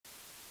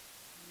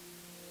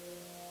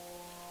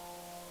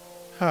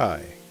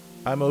Hi,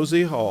 I'm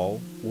OZ Hall.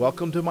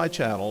 Welcome to my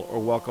channel, or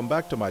welcome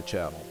back to my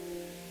channel.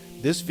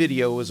 This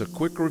video is a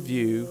quick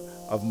review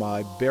of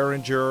my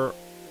Behringer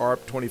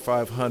ARP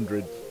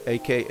 2500,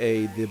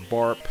 aka the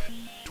BARP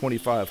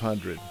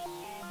 2500.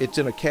 It's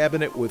in a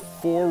cabinet with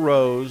 4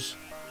 rows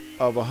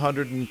of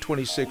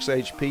 126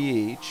 HP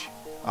each.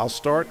 I'll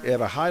start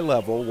at a high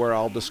level where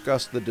I'll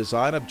discuss the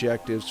design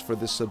objectives for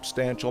this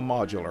substantial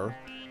modular.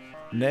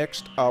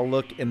 Next, I'll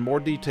look in more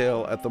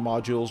detail at the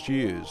modules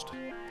used.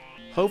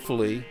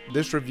 Hopefully,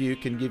 this review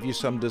can give you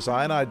some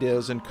design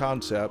ideas and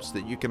concepts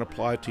that you can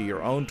apply to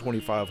your own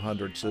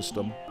 2500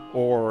 system,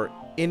 or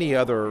any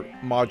other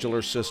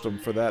modular system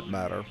for that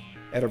matter.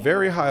 At a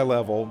very high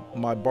level,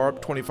 my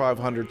BARP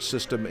 2500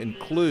 system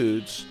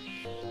includes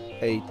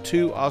a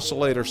 2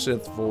 oscillator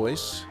synth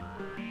voice,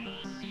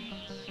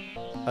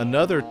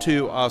 another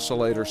 2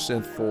 oscillator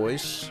synth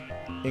voice,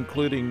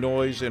 including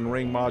noise and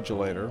ring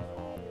modulator,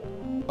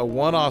 a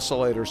 1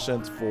 oscillator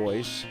synth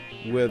voice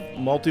with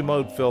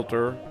multi-mode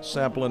filter,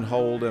 sample and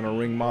hold, and a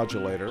ring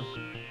modulator,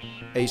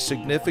 a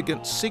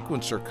significant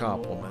sequencer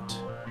complement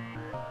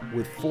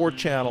with 4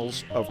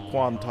 channels of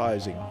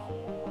quantizing.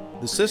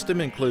 The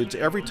system includes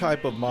every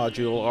type of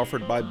module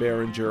offered by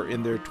Behringer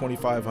in their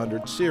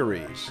 2500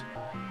 series.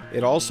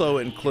 It also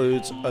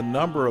includes a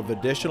number of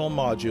additional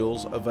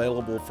modules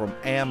available from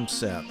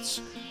AmSense,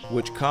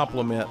 which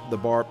complement the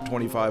BARP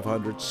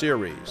 2500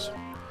 series.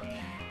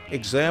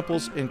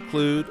 Examples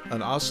include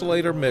an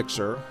oscillator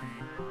mixer,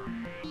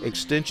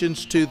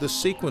 extensions to the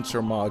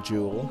sequencer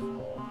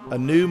module, a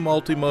new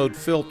multi-mode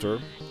filter,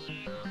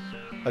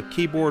 a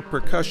keyboard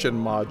percussion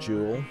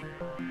module.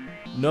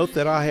 Note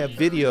that I have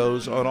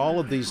videos on all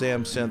of these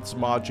AmSense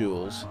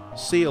modules.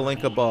 See a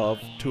link above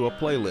to a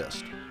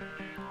playlist.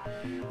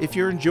 If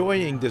you're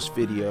enjoying this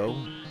video,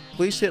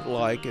 please hit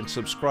like and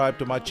subscribe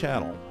to my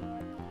channel.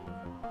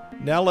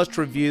 Now let's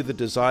review the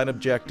design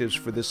objectives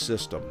for this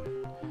system.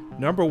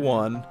 Number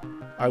 1,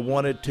 I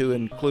wanted to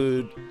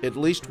include at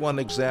least one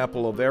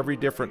example of every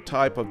different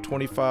type of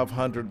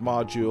 2500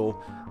 module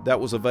that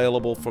was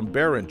available from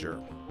Behringer.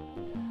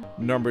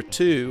 Number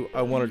 2,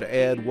 I wanted to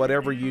add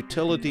whatever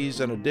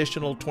utilities and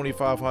additional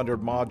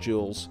 2500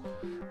 modules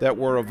that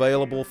were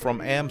available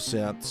from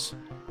AmSense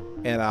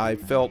and I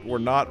felt were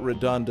not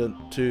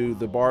redundant to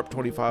the BARP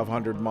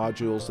 2500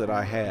 modules that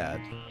I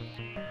had.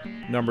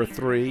 Number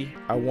 3,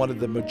 I wanted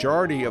the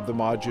majority of the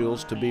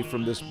modules to be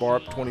from this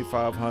BARP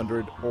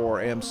 2500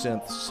 or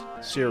AmSense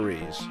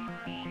series.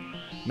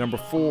 Number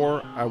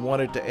 4, I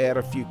wanted to add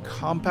a few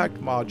compact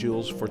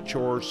modules for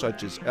chores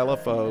such as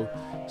LFO,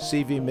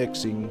 CV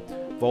mixing,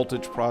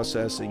 voltage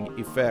processing,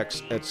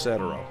 effects,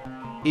 etc.,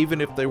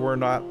 even if they were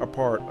not a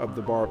part of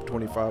the BARP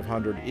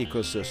 2500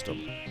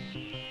 ecosystem.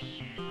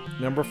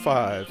 Number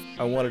 5,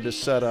 I wanted to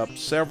set up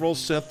several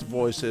synth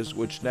voices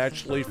which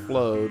naturally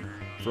flowed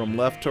from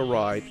left to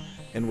right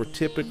and were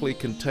typically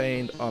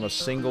contained on a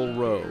single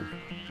row.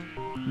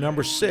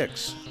 Number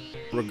 6,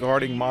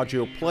 regarding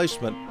module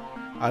placement,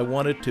 I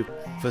wanted to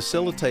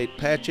facilitate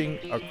patching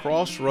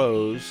across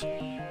rows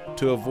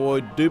to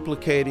avoid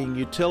duplicating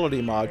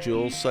utility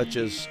modules such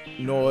as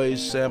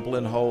noise, sample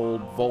and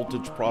hold,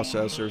 voltage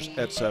processors,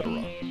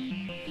 etc.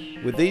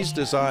 With these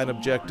design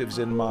objectives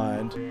in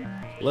mind,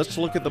 let's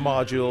look at the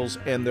modules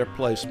and their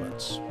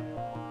placements.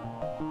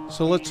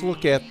 So let's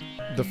look at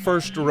the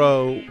first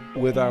row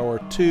with our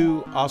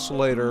 2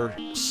 oscillator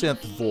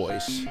synth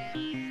voice.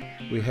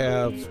 We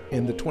have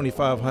in the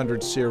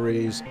 2500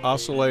 series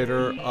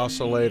oscillator,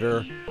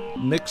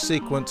 mix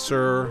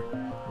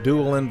sequencer,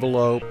 dual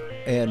envelope,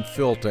 and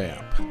filter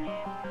amp.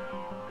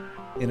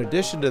 In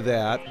addition to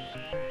that,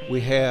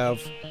 we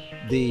have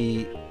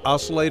the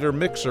oscillator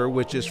mixer,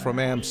 which is from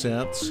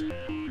AmSense,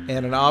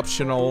 and an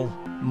optional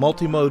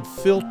multi-mode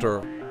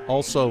filter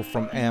also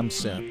from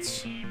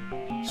AmSense.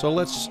 So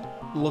let's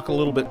look a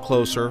little bit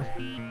closer.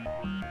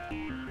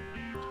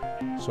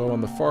 So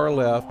on the far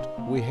left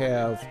we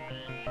have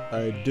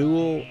a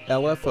dual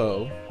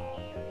LFO,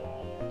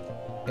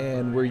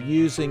 and we're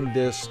using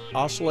this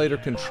oscillator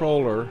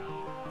controller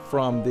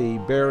from the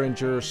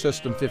Behringer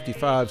System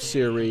 55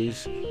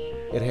 series.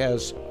 It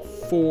has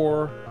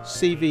 4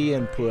 CV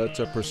inputs,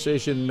 a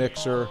precision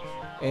mixer,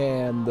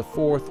 and the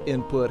 4th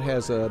input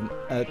has an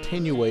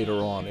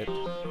attenuator on it,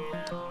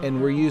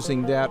 and we're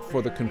using that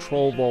for the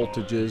control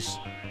voltages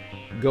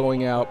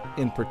going out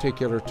in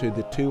particular to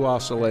the 2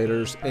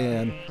 oscillators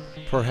and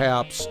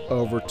perhaps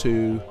over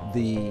to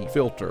the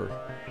filter.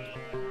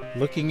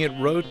 Looking at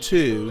row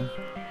 2,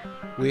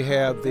 we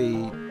have the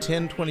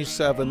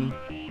 1027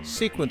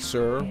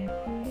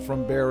 sequencer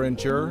from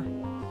Behringer,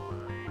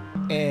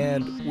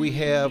 and we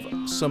have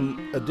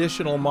some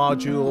additional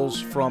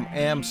modules from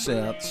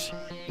AmSense.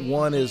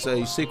 One is a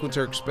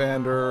sequencer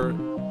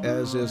expander,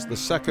 as is the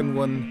second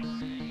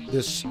one.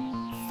 This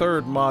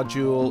third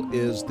module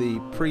is the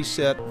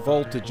preset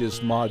voltages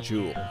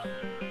module.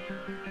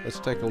 Let's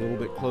take a little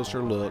bit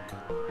closer look.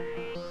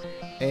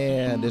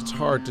 And it's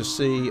hard to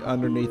see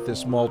underneath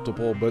this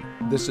multiple, but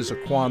this is a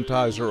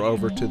quantizer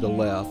over to the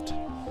left.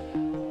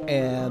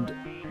 And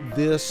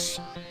this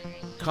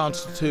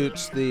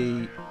constitutes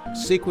the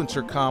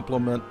sequencer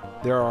complement,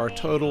 there are a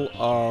total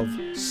of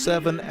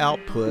 7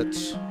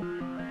 outputs.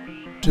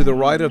 To the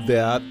right of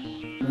that,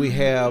 we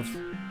have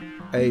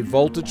a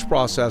voltage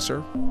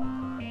processor.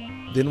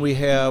 Then we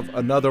have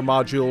another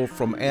module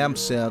from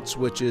AmSense,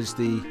 which is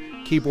the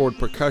keyboard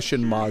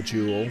percussion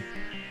module.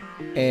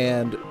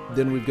 And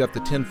then we've got the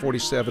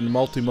 1047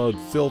 multimode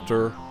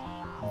filter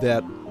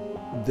that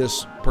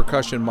this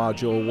percussion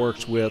module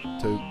works with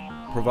to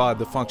provide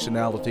the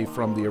functionality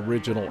from the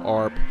original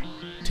ARP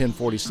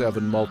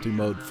 1047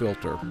 multimode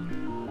filter.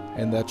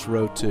 And that's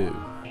row 2.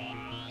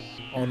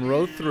 On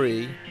row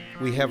 3,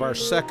 we have our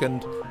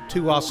second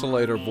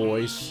 2-oscillator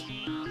voice,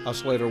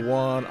 oscillator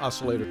 1,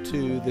 oscillator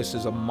 2. This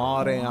is a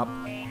mod amp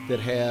that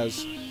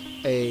has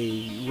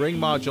a ring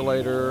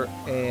modulator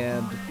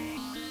and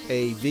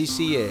a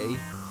VCA.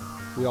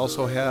 We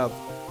also have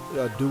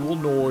a dual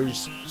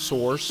noise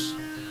source,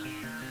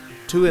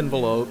 2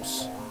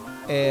 envelopes,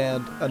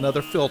 and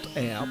another filter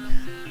amp.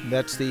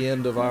 That's the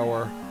end of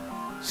our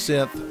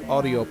synth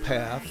audio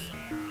path.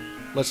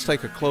 Let's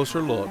take a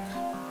closer look.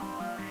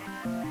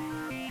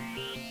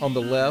 On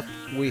the left,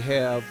 we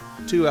have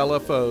 2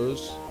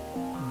 LFOs.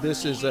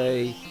 This is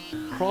a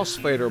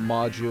crossfader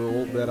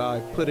module that I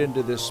put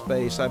into this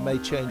space. I may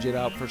change it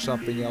out for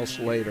something else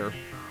later.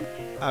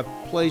 I've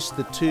placed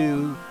the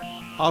 2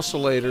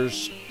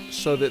 oscillators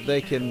so that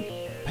they can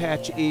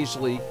patch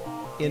easily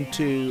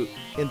into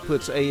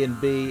inputs A and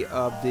B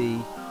of the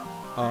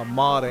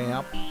mod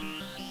amp.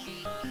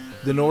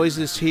 The noise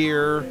is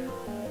here,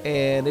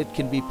 and it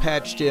can be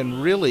patched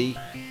in really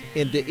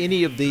into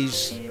any of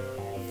these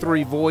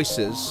 3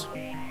 voices.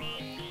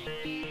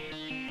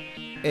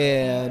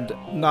 And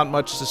not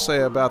much to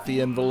say about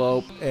the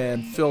envelope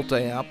and filter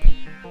amp,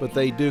 but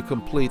they do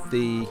complete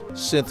the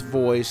synth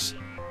voice.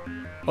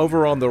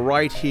 Over on the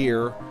right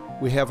here,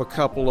 we have a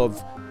couple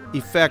of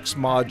effects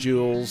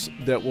modules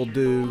that will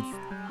do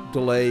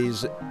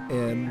delays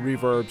and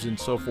reverbs and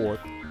so forth.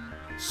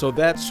 So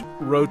that's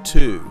row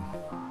 2.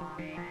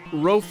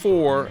 Row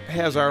 4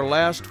 has our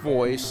last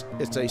voice.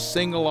 It's a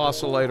single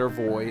oscillator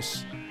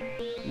voice.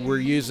 We're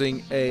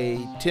using a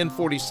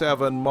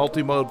 1047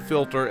 multimode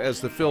filter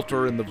as the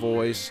filter in the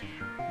voice.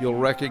 You'll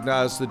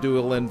recognize the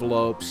dual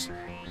envelopes.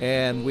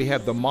 And we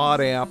have the mod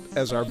amp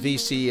as our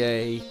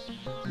VCA,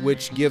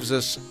 which gives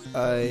us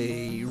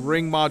a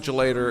ring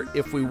modulator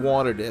if we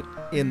wanted it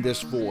in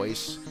this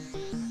voice.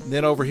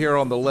 Then over here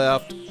on the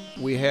left,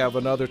 we have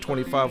another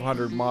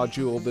 2500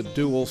 module, the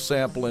dual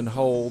sample and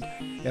hold.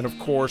 And of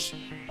course,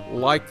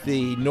 like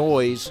the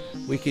noise,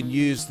 we can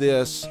use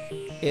this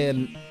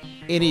in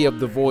any of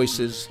the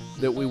voices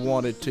that we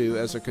wanted to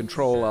as a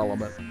control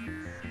element.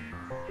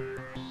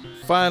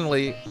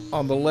 Finally,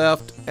 on the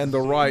left and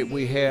the right,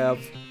 we have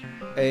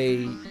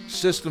a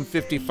System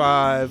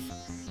 55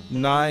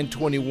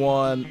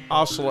 921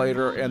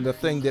 oscillator, and the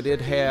thing that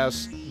it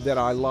has that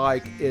I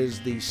like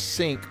is the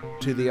sync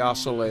to the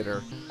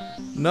oscillator.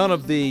 None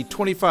of the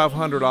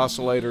 2500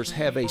 oscillators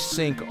have a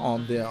sync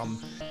on them,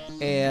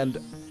 and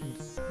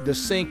the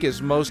sync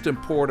is most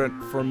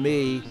important for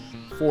me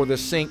for the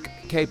sync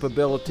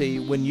capability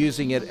when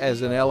using it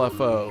as an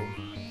LFO.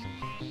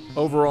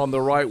 Over on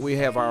the right, we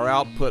have our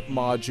output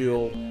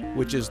module,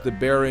 which is the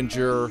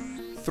Behringer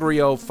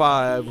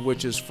 305,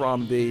 which is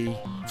from the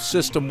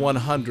System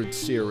 100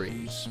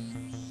 series.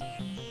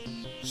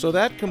 So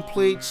that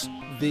completes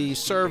the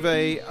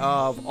survey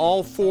of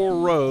all 4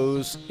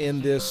 rows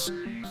in this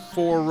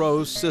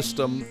 4-row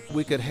system.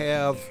 We could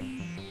have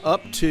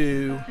up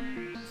to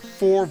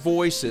 4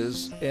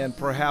 voices and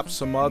perhaps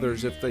some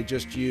others if they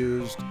just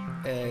used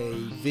a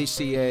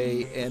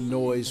VCA and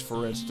noise,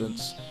 for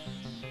instance.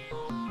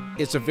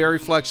 It's a very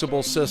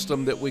flexible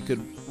system that we could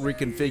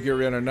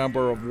reconfigure in a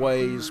number of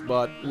ways,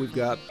 but we've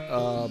got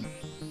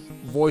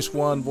voice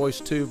 1, voice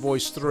 2,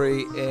 voice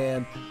 3,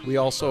 and we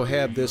also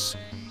have this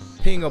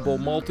pingable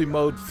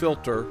multi-mode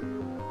filter.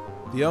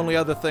 The only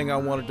other thing I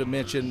wanted to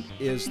mention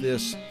is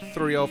this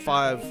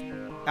 305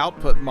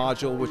 output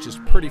module, which is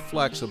pretty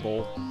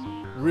flexible.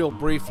 Real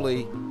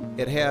briefly,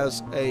 it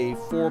has a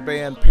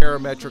 4-band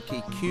parametric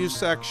EQ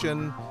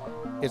section.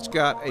 It's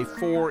got a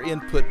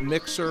 4-input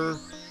mixer.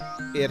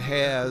 It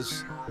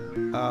has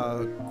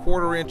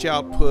 1/4-inch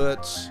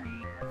outputs,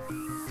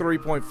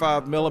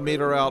 3.5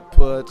 millimeter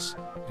outputs.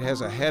 It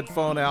has a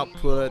headphone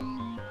output,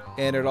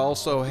 and it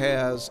also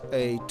has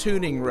a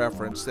tuning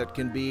reference that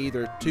can be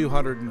either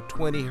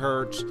 220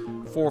 hertz,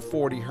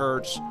 440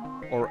 hertz,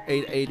 or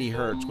 880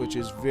 hertz, which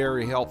is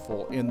very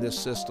helpful in this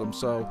system.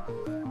 So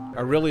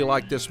I really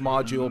like this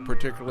module,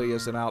 particularly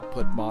as an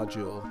output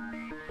module.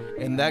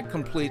 And that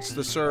completes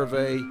the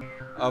survey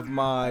of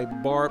my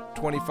BARP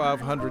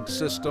 2500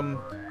 system.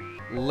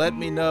 Let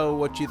me know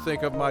what you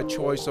think of my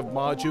choice of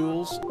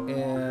modules,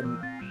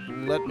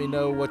 and let me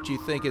know what you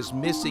think is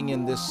missing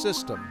in this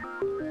system.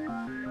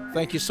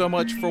 Thank you so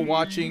much for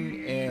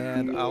watching,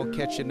 and I'll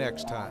catch you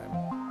next time.